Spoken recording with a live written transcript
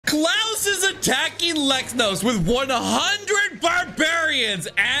KLAUS is attacking Lexnos with 100 barbarians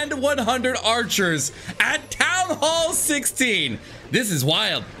and 100 archers at Town Hall 16. This is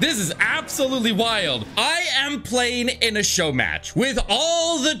wild. This is absolutely wild. I am playing in a show match with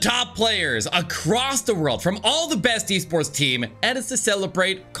all the top players across the world from all the best esports team, and it's to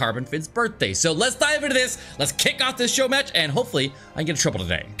celebrate Carbonfin's birthday. So let's dive into this. Let's kick off this show match, and hopefully I can get a triple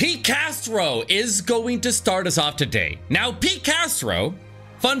today. Pete Castro is going to start us off today. Now, Pete Castro,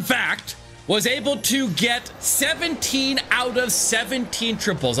 fun fact, was able to get 17 out of 17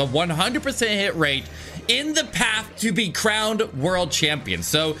 triples, a 100% hit rate in the path to be crowned world champion.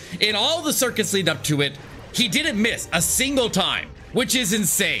 So in all the circuits lead up to it, he didn't miss a single time, which is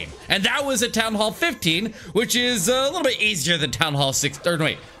insane. And that was at Town Hall 15, which is a little bit easier than Town Hall 6, or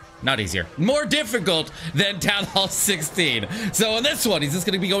wait, not easier, more difficult than Town Hall 16. So in this one, he's just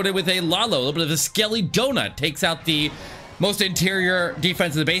going to be going in with a Lalo, a little bit of a skelly donut, takes out the most interior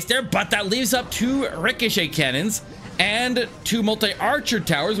defense of the base there, but that leaves up 2 ricochet cannons and 2 multi-archer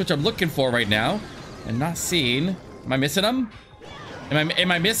towers, which I'm looking for right now and not seeing. Am I missing them?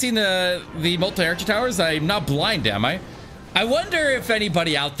 Am I missing the multi-archer towers? I'm not blind, am I? I wonder if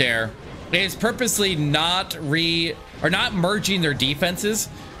anybody out there is purposely not merging their defenses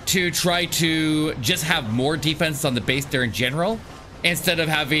to try to just have more defense on the base there in general, instead of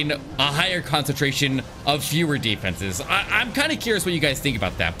having a higher concentration of fewer defenses. I'm kind of curious what you guys think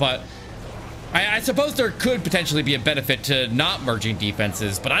about that, but I suppose there could potentially be a benefit to not merging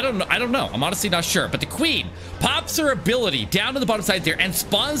defenses, but I don't know. I'm honestly not sure. But the Queen pops her ability down to the bottom side there and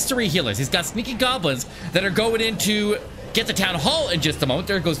spawns 3 healers. He's got sneaky goblins that are going in to get the Town Hall in just a moment.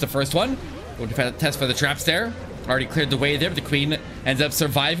 There goes the first one. Going to test for the traps there. Already cleared the way there, but the Queen ends up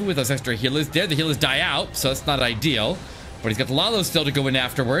surviving with those extra healers there. The healers die out, so it's not ideal. But he's got the Lalo still to go in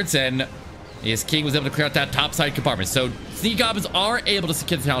afterwards, and his King was able to clear out that top side compartment. So the Goblins are able to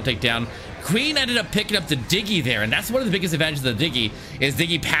secure the Town takedown. Queen ended up picking up the Diggy there, and that's one of the biggest advantages of the Diggy, is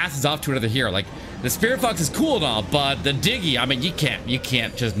Diggy passes off to another hero. Like, the Spirit Fox is cool and all, but the Diggy, I mean, you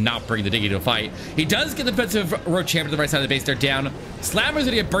can't just not bring the Diggy to a fight. He does get the defensive road champion to the right side of the base there down. Slammer's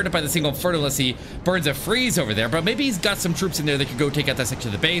gonna get burned up by the single Inferno unless he burns a freeze over there, but maybe he's got some troops in there that could go take out that section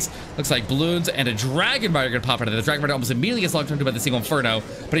of the base. Looks like balloons and a Dragon Rider are gonna pop out of there. The Dragon Rider almost immediately gets locked onto by the single Inferno,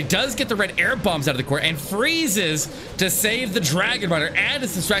 but he does get the red air bombs out of the core and freezes to save the Dragon Rider, and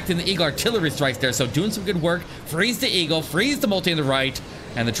it's distracting the Eagle artillery strikes there. So doing some good work. Freeze the Eagle, freeze the multi on the right,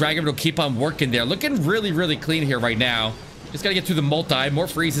 and the Dragon will keep on working there. Looking really, really clean here right now. Just gotta get through the multi. More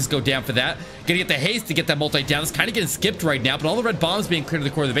freezes go down for that. Gonna get the haste to get that multi down. It's kind of getting skipped right now, but all the red bombs being cleared to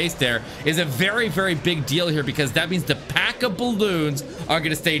the core of the base there is a very, very big deal here, because that means the pack of balloons are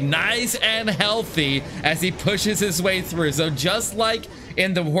gonna stay nice and healthy as he pushes his way through. So just like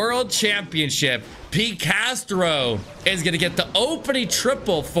in the World Championship, Pete Castro is gonna get the opening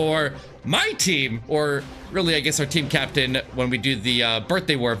triple for my team, or really, I guess our team captain when we do the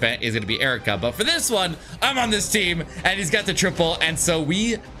birthday war event is going to be Erica. But for this one, I'm on this team, and he's got the triple, and so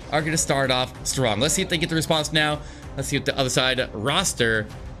we are going to start off strong. Let's see if they get the response now. Let's see if the other side roster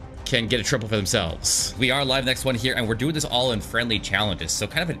can get a triple for themselves. We are live next one here, and we're doing this all in friendly challenges, so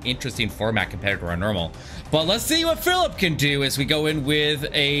kind of an interesting format compared to our normal. But let's see what Philip can do as we go in with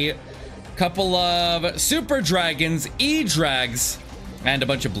a couple of Super Dragons, E-Drags, and a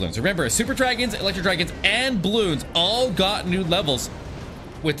bunch of balloons. Remember, Super Dragons, Electro Dragons, and balloons all got new levels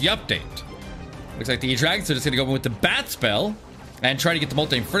with the update. Looks like the E-Dragons are just going to go in with the Bat Spell and try to get the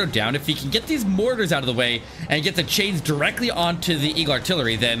Multi-Inferno down. If he can get these mortars out of the way and get the chains directly onto the Eagle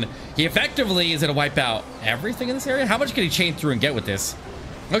Artillery, then he effectively is going to wipe out everything in this area. How much can he chain through and get with this?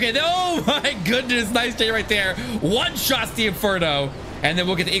 Okay, oh my goodness, nice chain right there. One shots the Inferno. And then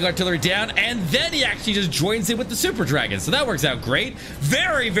we'll get the Eagle Artillery down, and then he actually just joins in with the Super Dragon. So that works out great.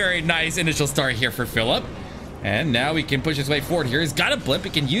 Very, very nice initial start here for Philip. And now he can push his way forward here. He's got a blimp.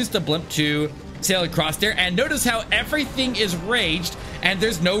 He can use the blimp to sail across there. And notice how everything is raged, and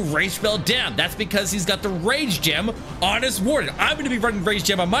there's no rage spell down. That's because he's got the Rage Gem on his Warden. I'm going to be running Rage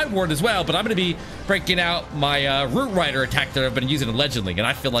Gem on my Warden as well, but I'm going to be breaking out my Root Rider attack that I've been using allegedly, and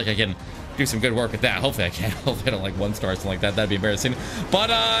I feel like I can do some good work with that. Hopefully I can. Hopefully I don't like 1-star or something like that. That'd be embarrassing. But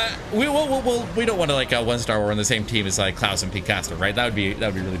we don't want to like a 1-star war on the same team as like KLAUS and Pete Castro, right? That would be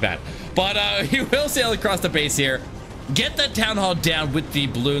really bad. But he will sail across the base here, get that Town Hall down with the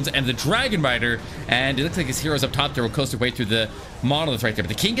balloons and the Dragon Rider, and it looks like his heroes up top there will coast their way through the Monolith right there.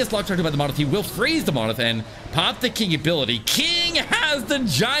 But the King gets locked onto by the Monolith. He will freeze the Monolith and pop the King ability. King has the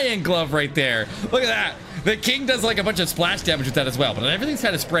Giant Glove right there. Look at that. The King does like a bunch of splash damage with that as well, but everything's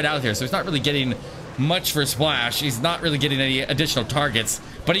kind of spread out here, so he's not really getting much for splash. He's not really getting any additional targets,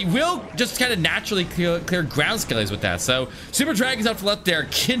 but he will just kind of naturally clear ground skellies with that. So Super Dragons out to left there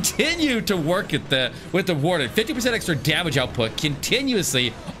continue to work with the Warden. 50% extra damage output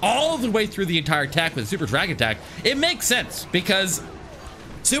continuously all the way through the entire attack with the Super Dragon attack. It makes sense because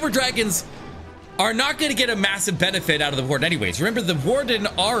Super Dragons are not going to get a massive benefit out of the Warden anyways. Remember, the Warden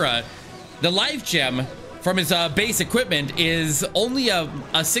aura, the life gem from his base equipment is only a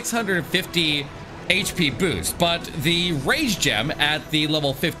 650 HP boost, but the Rage Gem at the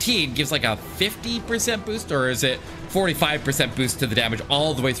level 15 gives like a 50% boost, or is it 45% boost to the damage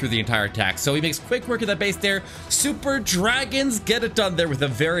all the way through the entire attack. So he makes quick work of that base there. Super Dragons get it done there with a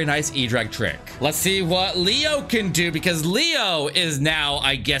very nice E-Drag trick. Let's see what Leo can do, because Leo is now,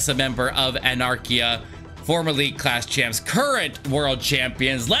 I guess, a member of Anarchia, former Elite Class champs, current world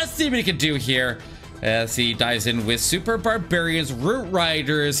champions. Let's see what he can do here. As he dives in with Super Barbarians, Root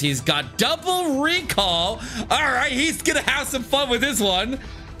Riders. He's got double recall. All right, he's gonna have some fun with this one.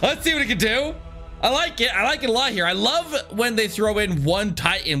 Let's see what he can do. I like it. I like it a lot here. I love when they throw in one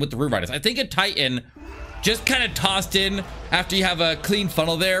Titan with the Root Riders. I think a Titan just kind of tossed in after you have a clean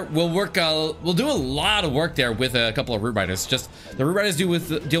funnel there will work. We'll do a lot of work there with a couple of Root Riders. Just the Root Riders deal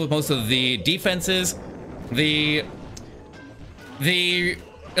with most of the defenses. The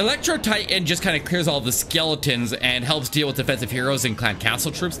Electro Titan just kind of clears all the skeletons and helps deal with defensive heroes and clan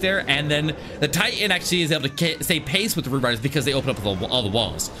castle troops there. And then the Titan actually is able to stay pace with the Root Riders because they open up all the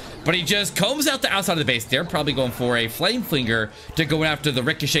walls. But he just combs out the outside of the base there, probably going for a Flame Flinger to go after the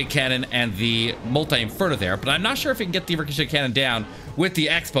Ricochet Cannon and the Multi-Inferno there. But I'm not sure if he can get the Ricochet Cannon down with the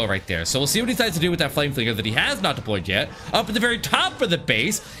Expo right there. So we'll see what he decides to do with that Flame Flinger that he has not deployed yet. Up at the very top of the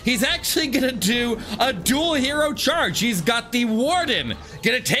base, he's actually gonna do a dual hero charge. He's got the Warden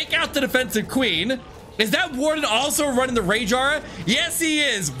gonna take out the defensive Queen. Is that Warden also running the Rage Aura? Yes, he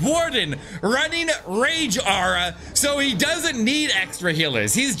is. Warden running Rage Aura, so he doesn't need extra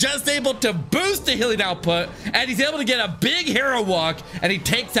healers. He's just able to boost the healing output, and he's able to get a big hero walk, and he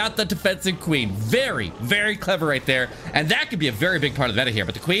takes out the defensive Queen. Very, very clever right there, and that could be a very big part of the meta here.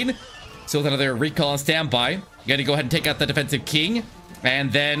 But the Queen, still with another recall on standby. Gonna go ahead and take out the defensive King.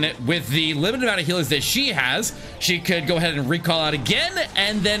 And then with the limited amount of healers that she has, she could go ahead and recall out again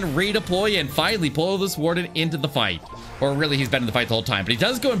and then redeploy and finally pull this Warden into the fight. Or really, he's been in the fight the whole time. But he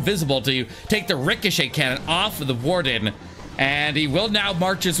does go invisible to take the Ricochet Cannon off of the Warden. And he will now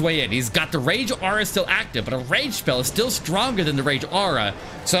march his way in. He's got the Rage Aura still active, but a Rage spell is still stronger than the Rage Aura.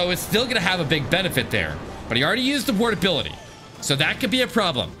 So it's still going to have a big benefit there. But he already used the Ward ability. So that could be a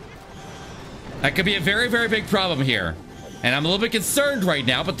problem. That could be a very, very big problem here. And I'm a little bit concerned right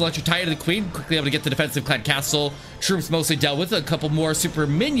now, but the Electro Titan and the Queen quickly able to get the defensive clan castle troops mostly dealt with. A couple more super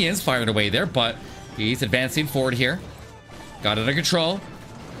minions firing away there, but he's advancing forward here. Got it under control.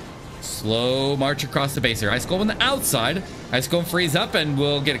 Slow march across the base here. Ice Golem on the outside. Ice Golem frees up and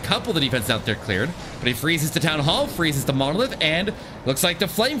we'll get a couple of the defense out there cleared. But he freezes the Town Hall, freezes the Monolith, and looks like the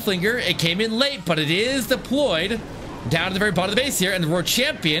Flame Flinger, it came in late, but it is deployed down to the very bottom of the base here, and the Roar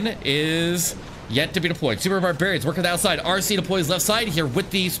Champion is yet to be deployed. Super Barbarians working the outside. RC deploys left side here with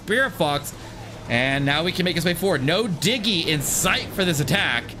the Spirit Fox. And now we can make his way forward. No Diggy in sight for this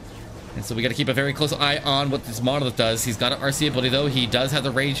attack. And so we got to keep a very close eye on what this Monolith does. He's got an RC ability though. He does have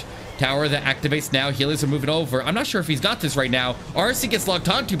the Rage Tower that activates now. Healers are moving over. I'm not sure if he's got this right now. RC gets locked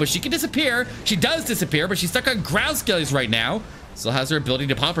onto, but she can disappear. She does disappear, but she's stuck on ground skellies right now. Still has her ability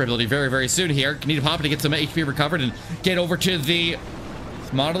to pop her ability very, very soon here. Need to pop it to get some HP recovered and get over to the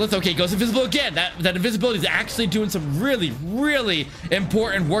Monolith. Okay, goes invisible again. That invisibility is actually doing some really, really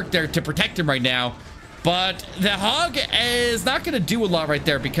important work there to protect him right now. But the Hog is not going to do a lot right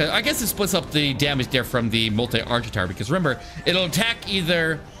there because I guess it splits up the damage there from the multi-archer tower. Because remember, it'll attack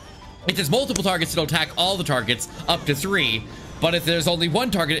either, if there's multiple targets, it'll attack all the targets up to 3. But if there's only one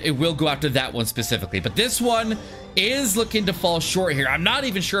target, it will go after that one specifically. But this one is looking to fall short here. I'm not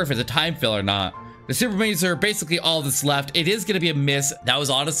even sure if it's a time fill or not. The Super Minions are basically all that's left. It is going to be a miss. That was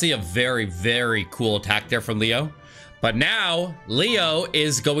honestly a very, very cool attack there from Leo. But now, Leo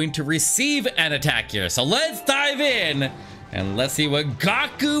is going to receive an attack here. So let's dive in and let's see what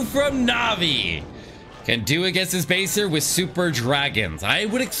Gaku from Navi can do against his base here with Super Dragons. I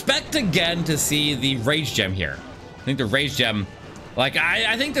would expect again to see the Rage Gem here. I think the Rage Gem, like,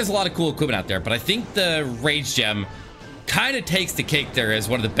 I think there's a lot of cool equipment out there, but I think the Rage Gem kind of takes the cake there as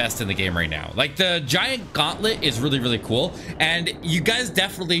one of the best in the game right now. Like, the Giant Gauntlet is really, really cool, and you guys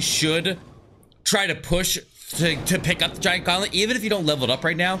definitely should try to push to pick up the Giant Gauntlet, even if you don't level it up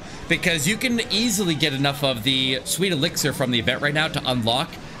right now, because you can easily get enough of the Sweet Elixir from the event right now to unlock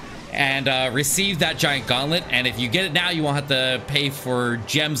and receive that giant gauntlet. And if you get it now, you won't have to pay for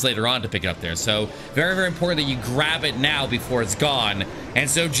gems later on to pick it up there. So very, very important that you grab it now before it's gone. And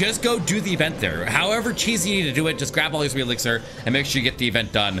so just go do the event there. However cheesy you need to do it, just grab all these elixir and make sure you get the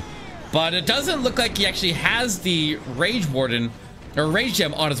event done. But it doesn't look like he actually has the Rage Warden or Rage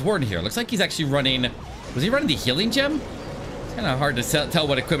Gem on his Warden here. Looks like he's actually running, was he running the Healing Gem? It's kind of hard to tell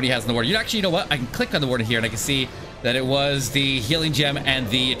what equipment he has in the Warden. You know what? I can click on the Warden here and I can see that it was the Healing Gem and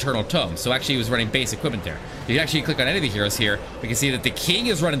the Eternal Tome. So actually he was running base equipment there. If you actually click on any of the heroes here, we can see that the King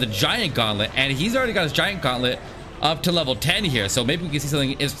is running the Giant Gauntlet, and he's already got his Giant Gauntlet up to level 10 here. So maybe we can see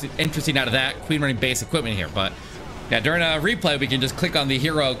something interesting out of that. Queen running base equipment here. But yeah, during a replay, we can just click on the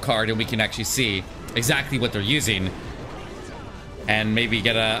hero card and we can actually see exactly what they're using and maybe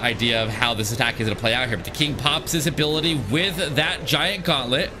get an idea of how this attack is going to play out here. But the King pops his ability with that Giant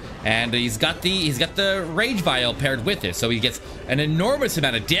Gauntlet, and he's got the Rage Vial paired with it, so he gets an enormous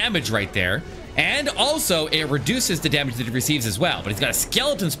amount of damage right there. And also it reduces the damage that he receives as well. But he's got a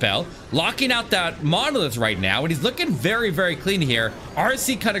skeleton spell locking out that monolith right now, and he's looking very, very clean here.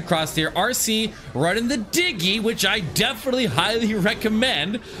 RC cut across here. RC running the Diggy, which I definitely highly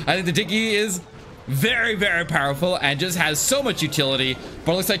recommend. I think the Diggy is very, very powerful and just has so much utility.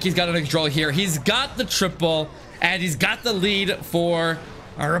 But it looks like he's got it under control here. He's got the triple, and he's got the lead for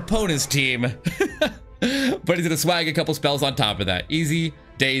our opponent's team. But he's gonna swag a couple spells on top of that. Easy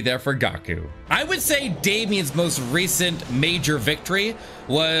day there for Gaku. I would say Damien's most recent major victory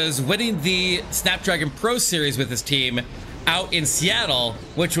was winning the Snapdragon Pro Series with his team out in Seattle,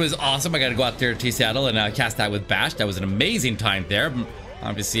 which was awesome. I got to go out there to Seattle and cast that with Bash. That was an amazing time there.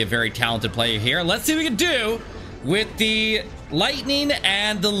 Obviously a very talented player here. Let's see what we can do with the Lightning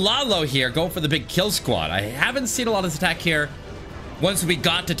and the Lalo here. Go for the big kill squad. I haven't seen a lot of this attack here once we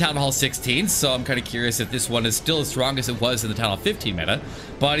got to Town Hall 16, so I'm kind of curious if this one is still as strong as it was in the Town Hall 15 meta.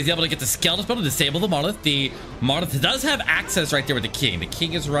 But he's able to get the skeleton spell to disable the monolith. The monolith does have access right there with the King. The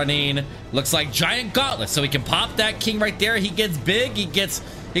King is running, looks like Giant Gauntlet, so he can pop that King right there. He gets big, he gets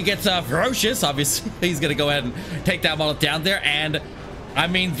ferocious. Obviously, he's gonna go ahead and take that monolith down there. And I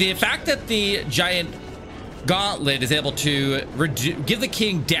mean, the fact that the Giant Gauntlet is able to give the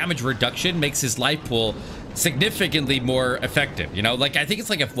King damage reduction makes his life pool significantly more effective. You know, like I think it's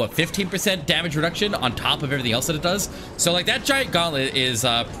like a what, 15% damage reduction on top of everything else that it does. So like that Giant Gauntlet is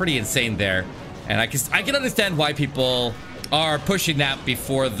pretty insane there, and I can understand why people are pushing that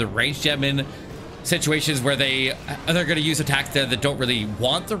before the Rage Gem in situations where they're going to use attacks that don't really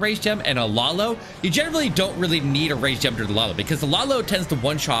want the Rage Gem. And a Lalo, you generally don't really need a Rage Gem to the Lalo, because the Lalo tends to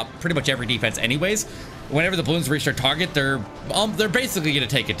one-shot pretty much every defense anyways. Whenever the balloons reach their target, they're basically going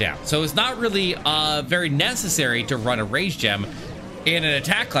to take it down. So it's not really very necessary to run a Rage Gem in an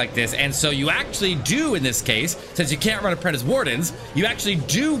attack like this. And so you actually do, in this case, since you can't run Apprentice Wardens, you actually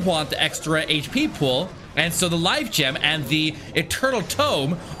do want the extra HP pool. And so the Life Gem and the Eternal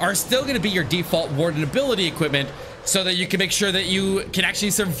Tome are still going to be your default Warden ability equipment, so that you can make sure that you can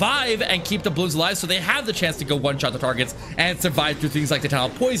actually survive and keep the balloons alive, so they have the chance to go one-shot the targets and survive through things like the Town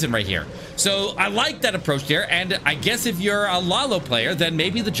of Poison right here. So I like that approach there, and I guess if you're a Lalo player, then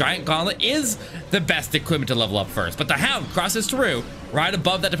maybe the Giant Gauntlet is the best equipment to level up first. But the Hound crosses through right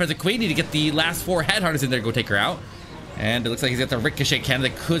above that defensive queen. Need to get the last 4 headhunters in there to go take her out. And it looks like he's got the Ricochet Cannon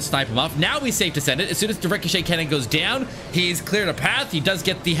that could snipe him off. Now he's safe to send it. As soon as the Ricochet Cannon goes down, he's cleared a path. He does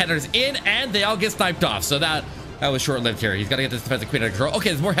get the headhunters in, and they all get sniped off. So that was short-lived here. He's got to get this defensive queen under control. Okay,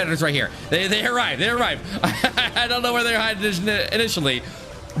 there's more headers right here. They arrive. They arrive. I don't know where they're hiding initially,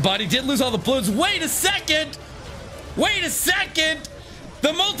 but he did lose all the balloons. Wait a second. Wait a second.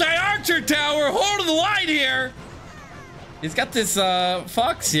 The multi-archer tower holding the line here. He's got this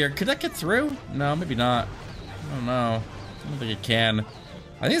fox here. Could that get through? No, maybe not. I don't know. I don't think it can.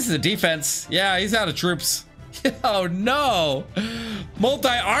 I think this is a defense. Yeah, he's out of troops. Oh no!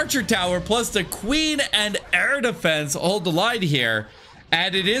 Multi-archer tower plus the queen and air defense hold the line here,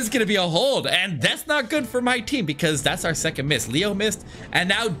 and it is going to be a hold, and that's not good for my team because that's our second miss. Leo missed, and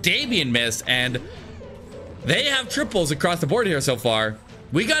now Damien missed, and they have triples across the board here so far.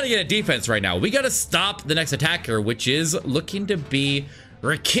 We got to get a defense right now. We got to stop the next attacker, which is looking to be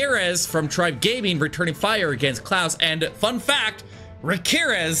Rakirez from Tribe Gaming, returning fire against KLAUS. And fun fact,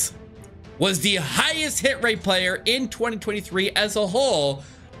 Rakirez was the highest hit rate player in 2023 as a whole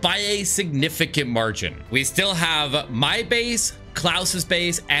by a significant margin. We still have my base, KLAUS's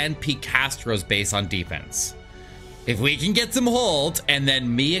base, and Picastro's base on defense. If we can get some holds, and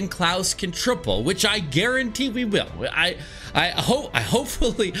then me and KLAUS can triple, which I guarantee we will. I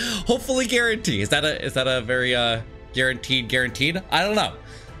hopefully guarantee. Is that a very guaranteed? I don't know,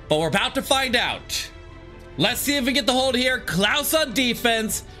 but we're about to find out. Let's see if we get the hold here. KLAUS on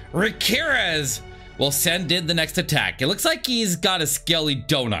defense. Ramirez will send in the next attack. It looks like he's got a skelly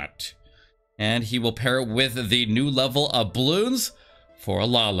donut. And he will pair it with the new level of balloons for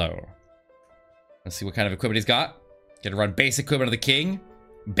Lalo. Let's see what kind of equipment he's got. Gonna run base equipment on the king.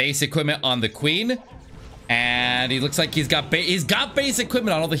 Base equipment on the queen. And he looks like he's got base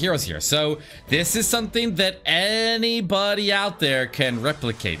equipment on all the heroes here. So this is something that anybody out there can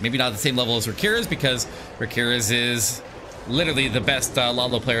replicate. Maybe not at the same level as Ramirez, because Ramirez is literally the best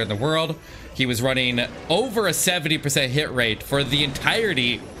Lalo player in the world. He was running over a 70% hit rate for the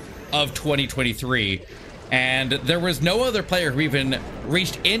entirety of 2023. And there was no other player who even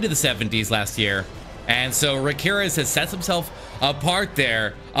reached into the 70s last year. And so Ramirez has set himself apart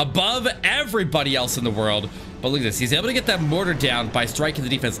there above everybody else in the world. But look at this. He's able to get that mortar down by striking the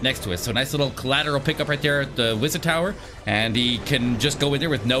defense next to it. So nice little collateral pickup right there at the Wizard Tower. And he can just go in there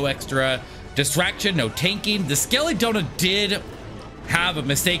with no extra distraction, no tanking. The Skelly Donut did have a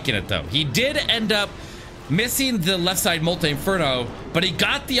mistake in it, though. He did end up missing the left side multi-inferno, but he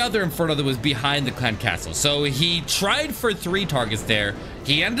got the other inferno that was behind the clan castle. So he tried for 3 targets there.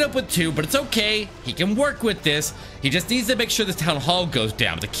 He ended up with 2, but it's okay. He can work with this. He just needs to make sure this town hall goes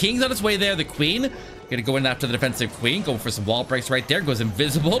down. The king's on his way there. The queen gonna go in after the defensive queen, going for some wall breaks right there. Goes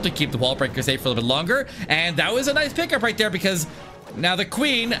invisible to keep the wall breaker safe for a little bit longer. And that was a nice pickup right there, because now the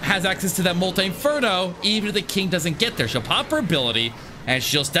queen has access to that multi-inferno even if the king doesn't get there. She'll pop her ability and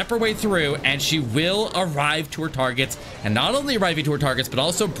she'll step her way through, and she will arrive to her targets. And not only arriving to her targets, but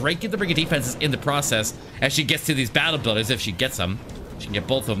also breaking the ring of defenses in the process as she gets to these battle builders. If she gets them, she can get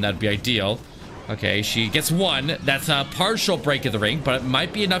both of them. That'd be ideal. Okay, she gets 1. That's a partial break of the ring, but it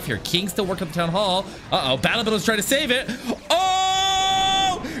might be enough here. King still working at the town hall. Uh-oh, battle builders trying to save it.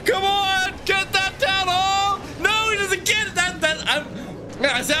 Oh, come on, get that town hall. No, he doesn't get it.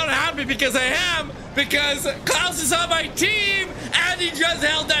 I sound happy because I am, because KLAUS is on my team, and he just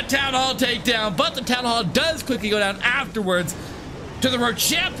held that town hall takedown. But the town hall does quickly go down afterwards to the road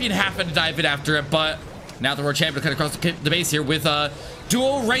champion having to dive in after it. But now the road champion cut across the base here with a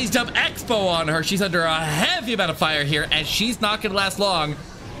dual raised up expo on her. She's under a heavy amount of fire here, and she's not going to last long.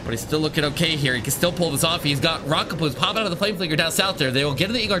 But he's still looking okay here. He can still pull this off. He's got rocket balloons popping out of the flame flicker down south there. They will get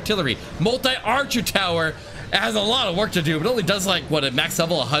into the Eagle artillery. Multi-archer tower has a lot of work to do, but only does like, what, at max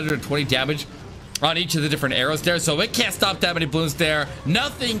level 120 damage on each of the different arrows there. So it can't stop that many balloons there.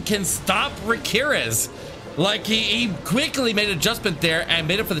 Nothing can stop Ramirez. Like, he quickly made an adjustment there and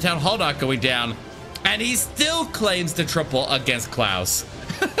made it for the town hall not going down. And he still claims the triple against KLAUS.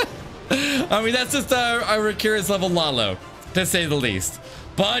 I mean, that's just a Ramirez level Lalo, to say the least.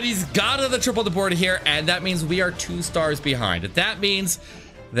 But he's got another triple on the board here, and that means we are 2 stars behind. That means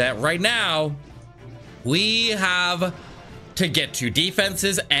that right now we have to get 2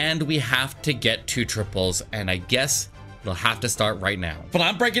 defenses and we have to get 2 triples, and I guess it'll have to start right now. But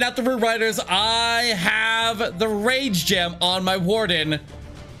I'm breaking out the Root Riders. I have the Rage Gem on my Warden,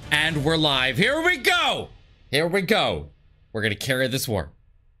 and we're live. Here we go. Here we go. We're gonna carry this war.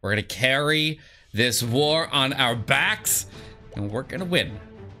 We're gonna carry this war on our backs, and we're gonna win.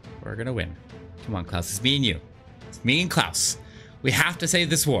 We're gonna win. Come on, KLAUS. It's me and you. It's me and KLAUS. We have to save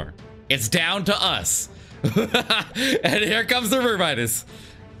this war. It's down to us. And here comes the Root Riders.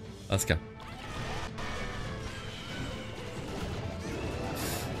 Let's go.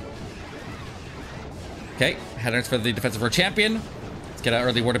 Okay, headers for the defensive road champion. Let's get our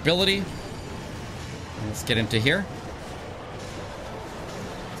early ward ability. Let's get into here.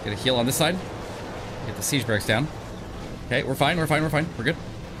 Let's get a heal on this side. Get the siege barracks down. Okay, we're fine, we're fine, we're fine. We're good.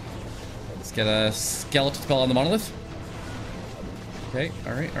 Let's get a skeleton spell on the monolith. Okay,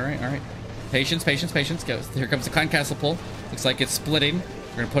 alright, alright, alright. Patience, patience, patience. Here comes the clan castle pull. Looks like it's splitting.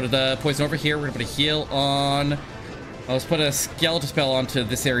 We're gonna put the poison over here. We're gonna put a heal on... Oh, let's put a skeleton spell onto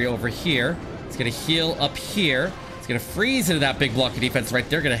this area over here. Let's get a heal up here. It's gonna freeze into that big block of defense right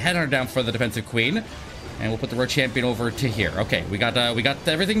there. Gonna head her down for the defensive queen. And we'll put the road champion over to here. Okay, we got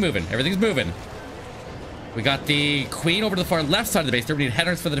everything moving. Everything's moving. We got the queen over to the far left side of the base there. We need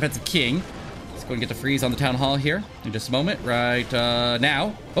headers for the defensive king. Let's go and get the freeze on the town hall here in just a moment. Right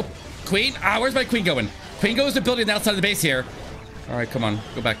now. Oh, queen. Ah, where's my queen going? Queen goes to building the outside of the base here. All right, come on.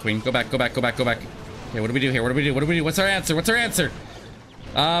 Go back, queen. Go back, go back, go back, go back. Okay, what do we do here? What do we do? What do we do? What's our answer? What's our answer?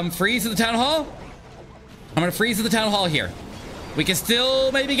 Freeze at the town hall? I'm gonna freeze at the town hall here. We can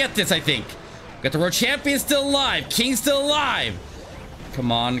still maybe get this, I think. Got the road champion still alive. King's still alive.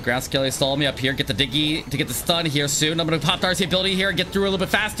 Come on, Ground Skelly, stall me up here. Get the diggy to get the stun here soon. I'm gonna pop the RC ability here and get through a little bit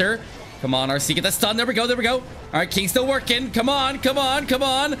faster. Come on, RC, get that stun. There we go, there we go. All right, King's still working. Come on, come on, come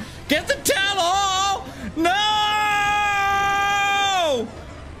on. Get the town hall. No!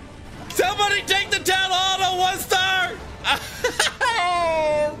 Somebody take the town hall to 1 star.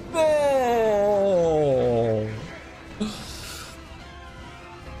 Oh, no.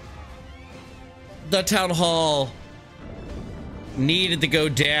 The town hall needed to go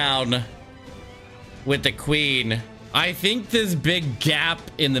down with the queen. I think this big gap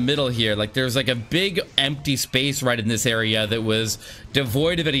in the middle here, like there's like a big empty space right in this area that was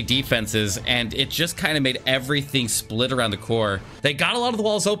devoid of any defenses, and it just kind of made everything split around the core. They got a lot of the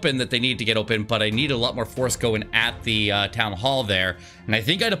walls open that they need to get open, but I need a lot more force going at the town hall there, and I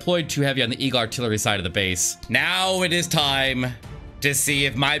think I deployed too heavy on the Eagle artillery side of the base. Now it is time to see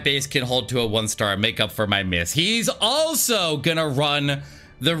if my base can hold to a 1 star and make up for my miss. He's also gonna run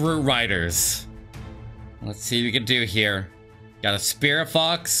the Root Riders. Let's see what we can do here. Got a Spirit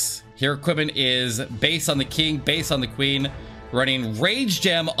Fox. Here equipment is base on the king, base on the queen. Running Rage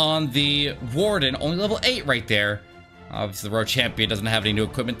Gem on the Warden, only level 8 right there. Obviously the Road Champion doesn't have any new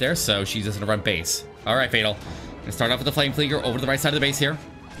equipment there, so she's just gonna run base. All right, Fatal. Gonna start off with the Flame Flinger over to the right side of the base here.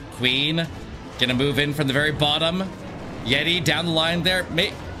 Queen, gonna move in from the very bottom. Yeti down the line there.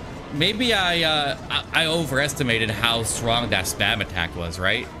 Maybe I overestimated how strong that spam attack was,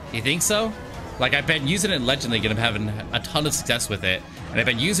 right? You think so? Like, I've been using it in Legend League and I'm having a ton of success with it. And I've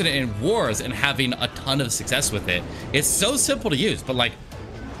been using it in Wars and having a ton of success with it. It's so simple to use, but like,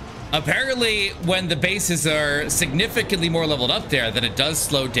 apparently when the bases are significantly more leveled up there, then it does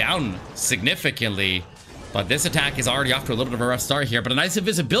slow down significantly. But this attack is already off to a little bit of a rough start here. But a nice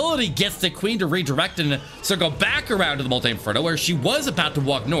invisibility gets the queen to redirect and circle back around to the Multi-Inferno, where she was about to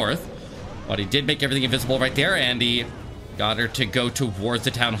walk north. But he did make everything invisible right there, and he got her to go towards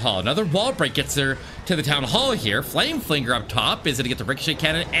the town hall. Another wall break gets her to the town hall here. Flame Flinger up top is going to get the ricochet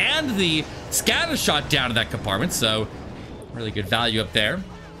cannon and the scatter shot down to that compartment. So really good value up there.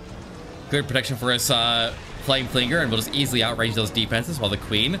 Good protection for his Flame Flinger, and we'll just easily outrange those defenses while the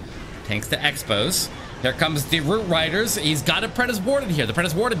queen tanks the Expos. Here comes the Root Riders. He's got Apprentice Warden here. The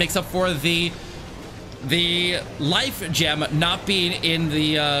Apprentice Warden makes up for the life gem not being in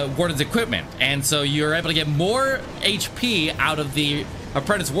the Warden's equipment, and so you're able to get more HP out of the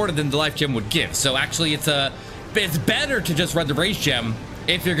Apprentice Warden than the life gem would give. So actually it's better to just run the Rage Gem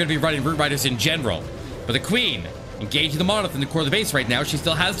if you're going to be running Root Riders in general. But the queen engaging the Monolith in the core of the base right now. She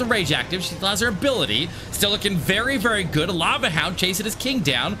still has the Rage active. She still has her ability. Still looking very, very good. A Lava Hound chasing his king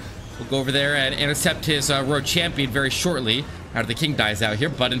down. We'll go over there and intercept his Road Champion very shortly after the king dies out here.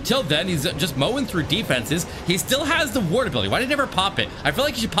 But until then, he's just mowing through defenses. He still has the ward ability. Why did he never pop it? I feel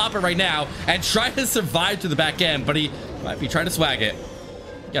like he should pop it right now and try to survive to the back end, but he might be trying to swag it.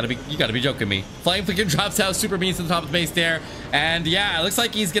 You gotta be joking me. Flame Flicker drops out super means to the top of the base there. And yeah, it looks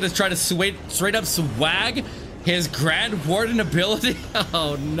like he's gonna try to straight up swag his Grand Warden ability.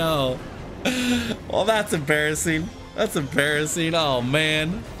 Oh no. Well, that's embarrassing. That's embarrassing. Oh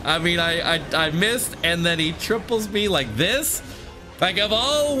man. I mean, I missed, and then he triples me like this. Like, of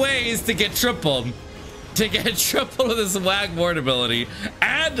all ways to get tripled, with a swag ward ability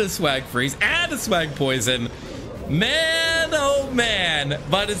and a swag freeze and a swag poison. Man, oh man.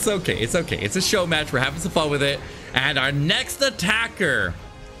 But it's okay. It's okay. It's a show match. We're having some fun with it. And our next attacker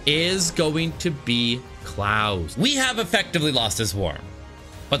is going to be KLAUS. We have effectively lost this war,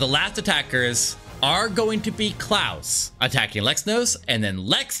 but the last attackers are going to be KLAUS attacking Lexnos, and then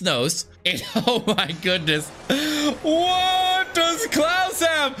Lexnos, and oh my goodness, what does KLAUS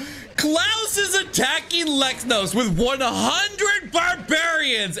have? KLAUS is attacking Lexnos with 100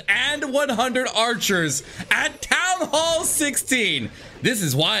 barbarians and 100 archers at Town Hall 16. This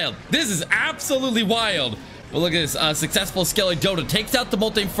is wild. This is absolutely wild. But look at this, successful Skelly Dota takes out the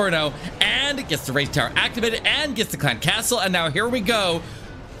Multi-Inferno and gets the Rage Tower activated and gets the Clan Castle. And now here we go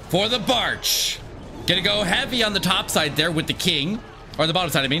for the Barch. Gonna go heavy on the top side there with the king, or the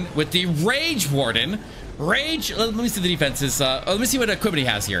bottom side, I mean, with the Rage Warden. Rage, let me see the defenses. Let me see what equipment he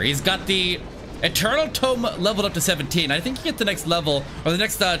has here. He's got the Eternal Tome leveled up to 17. I think you get the next level, or the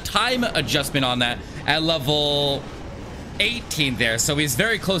next time adjustment on that at level 18 there, so he's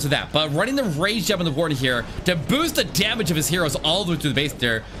very close to that. But running the Rage Gem on the Warden here to boost the damage of his heroes all the way through the base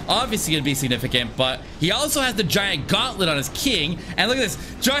there, obviously gonna be significant. But he also has the Giant Gauntlet on his king, and look at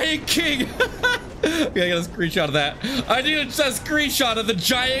this Giant King. I gotta get a screenshot of that. I need a screenshot of the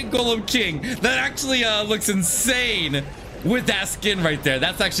Giant Golem King. That actually looks insane with that skin right there.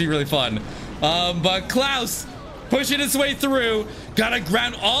 That's actually really fun. But KLAUS pushing his way through. Got a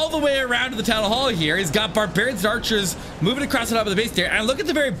ground all the way around to the town hall here. He's got barbarians and archers moving across the top of the base there. And look at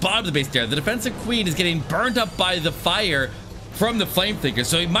the very bottom of the base there. The defensive queen is getting burned up by the fire from the Flame Flicker.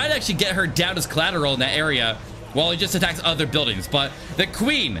 So he might actually get her down as collateral in that area Well, he just attacks other buildings, but the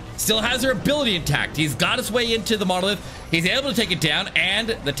Queen still has her ability intact. He's got his way into the monolith. He's able to take it down, and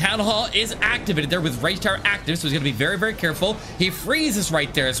the Town Hall is activated there with Rage Tower active, so he's going to be very, very careful. He freezes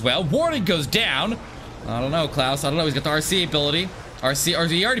right there as well. Warden goes down. I don't know, Klaus. I don't know. He's got the RC ability. Or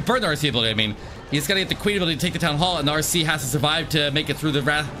he already burned the RC ability, I mean. He's got to get the Queen ability to take the Town Hall, and the RC has to survive to make it through the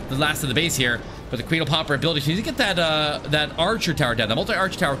last of the base here. But the Queen will pop her ability. She needs to get that Archer Tower down. The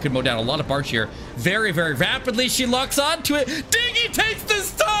multi-Archer Tower could mow down a lot of BARCH here very, very rapidly. She locks onto it. Diggy takes the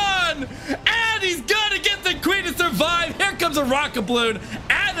stun! And he's gonna get the Queen to survive. Here comes a Rocket Balloon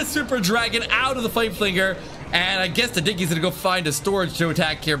and a Super Dragon out of the Flame Flinger. And I guess the Diggy's gonna go find a storage to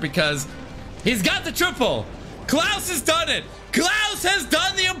attack here because he's got the triple. KLAUS has done it. KLAUS has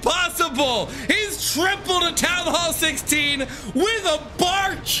done the impossible. He's tripled a Town Hall 16 with a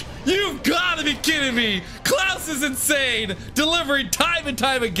BARCH. You've got to be kidding me. KLAUS is insane. Delivering time and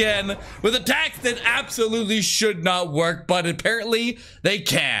time again with attacks that absolutely should not work, but apparently they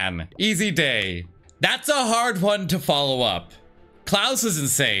can. Easy day. That's a hard one to follow up. KLAUS is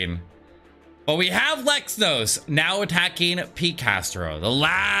insane. But we have Lexnos now attacking Pete Castro, the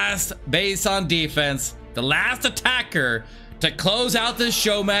last base on defense, the last attacker to close out this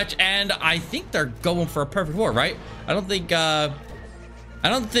show match, and I think they're going for a perfect war, right? I don't think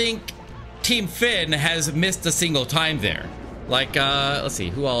Team Finn has missed a single time there. Like, let's see,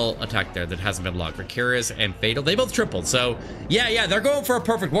 who all attacked there that hasn't been locked? Precarious and Fatal, they both tripled. So, yeah, they're going for a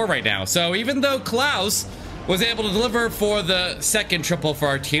perfect war right now. So even though KLAUS was able to deliver for the second triple for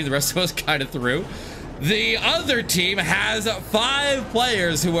our team, the rest of us kind of threw. The other team has 5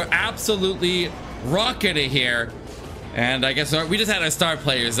 players who are absolutely rocketing here. And I guess we just had our star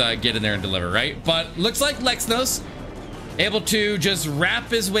players get in there and deliver, right? But looks like Lexnos able to just wrap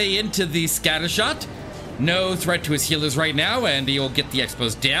his way into the scatter shot. No threat to his healers right now, and he'll get the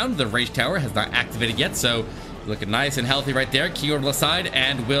Expos down. The Rage Tower has not activated yet, so looking nice and healthy right there. Key over to the side,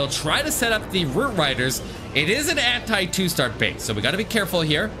 and we'll try to set up the Root Riders. It is an anti-2-star base, so we got to be careful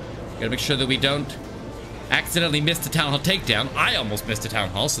here. Got to make sure that we don't accidentally missed a Town Hall takedown. I almost missed a Town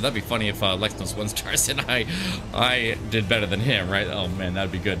Hall, so that'd be funny if Lexnos 1-stars and I did better than him, right? Oh man,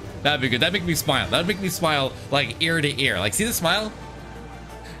 that'd be good. That'd be good. That'd make me smile. That'd make me smile like ear to ear. Like, see the smile?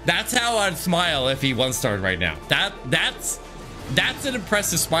 That's how I'd smile if he 1-starred right now. That's an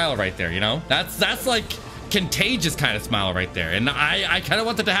impressive smile right there, you know? That's like contagious kind of smile right there. And I kind of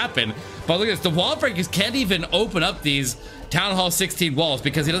want that to happen. But look at this, the wall breakers can't even open up these Town Hall 16 walls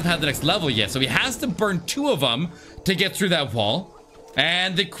because he doesn't have the next level yet. So he has to burn 2 of them to get through that wall.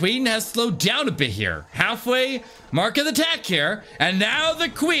 And the Queen has slowed down a bit here. Halfway mark of the attack here. And now the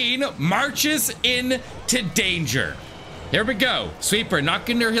Queen marches into danger. Here we go. Sweeper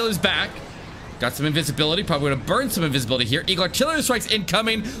knocking their healers back. Got some invisibility. Probably going to burn some invisibility here. Eagle artillery strikes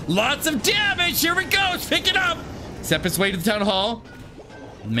incoming. Lots of damage. Here we go. It's picking up. Step his way to the Town Hall.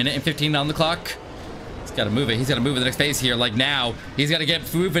 Minute and 15 on the clock. He's got to move it. He's got to move in the next phase here. Like now, he's got to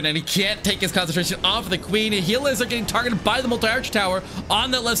get moving, and he can't take his concentration off of the Queen. Healers are getting targeted by the multi-arch tower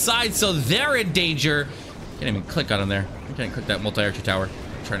on that left side, so they're in danger. Can't even click on him there. I can't click that multi-arch tower.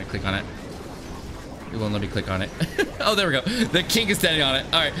 I'm trying to click on it. It won't let me click on it. Oh, there we go. The king is standing on it.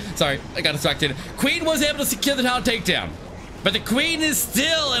 All right, sorry, I got distracted. Queen was able to secure the town takedown, but the Queen is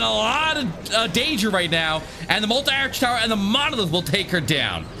still in a lot of danger right now, and the multi-arch tower and the monolith will take her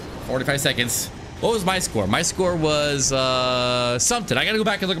down. 45 seconds. What was my score? My score was something. I gotta go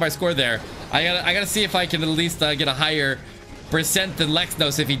back and look at my score there. I gotta see if I can at least get a higher percent than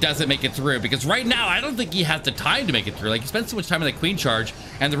Lexnos if he doesn't make it through, because right now I don't think he has the time to make it through. Like, he spent so much time on the Queen charge,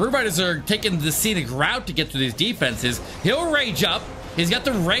 and the Root Riders are taking the scenic route to get through these defenses. He'll rage up. He's got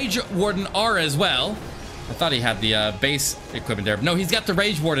the Rage Warden R as well. I thought he had the base equipment there. No, he's got the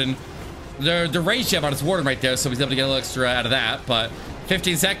Rage Warden, the Rage Gem on his Warden right there, so he's able to get a little extra out of that. But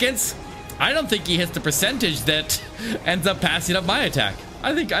 15 seconds. I don't think he hits the percentage that ends up passing up my attack.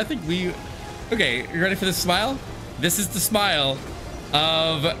 I think we... Okay, you ready for this smile? This is the smile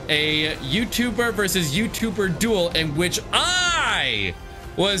of a YouTuber versus YouTuber duel in which I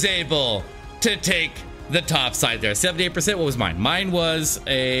was able to take the top side there. 78%. What was mine? Mine was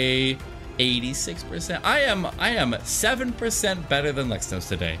a 86%. I am 7% better than Lexnos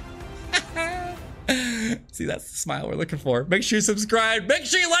today. See, that's the smile we're looking for. Make sure you subscribe. Make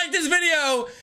sure you like this video.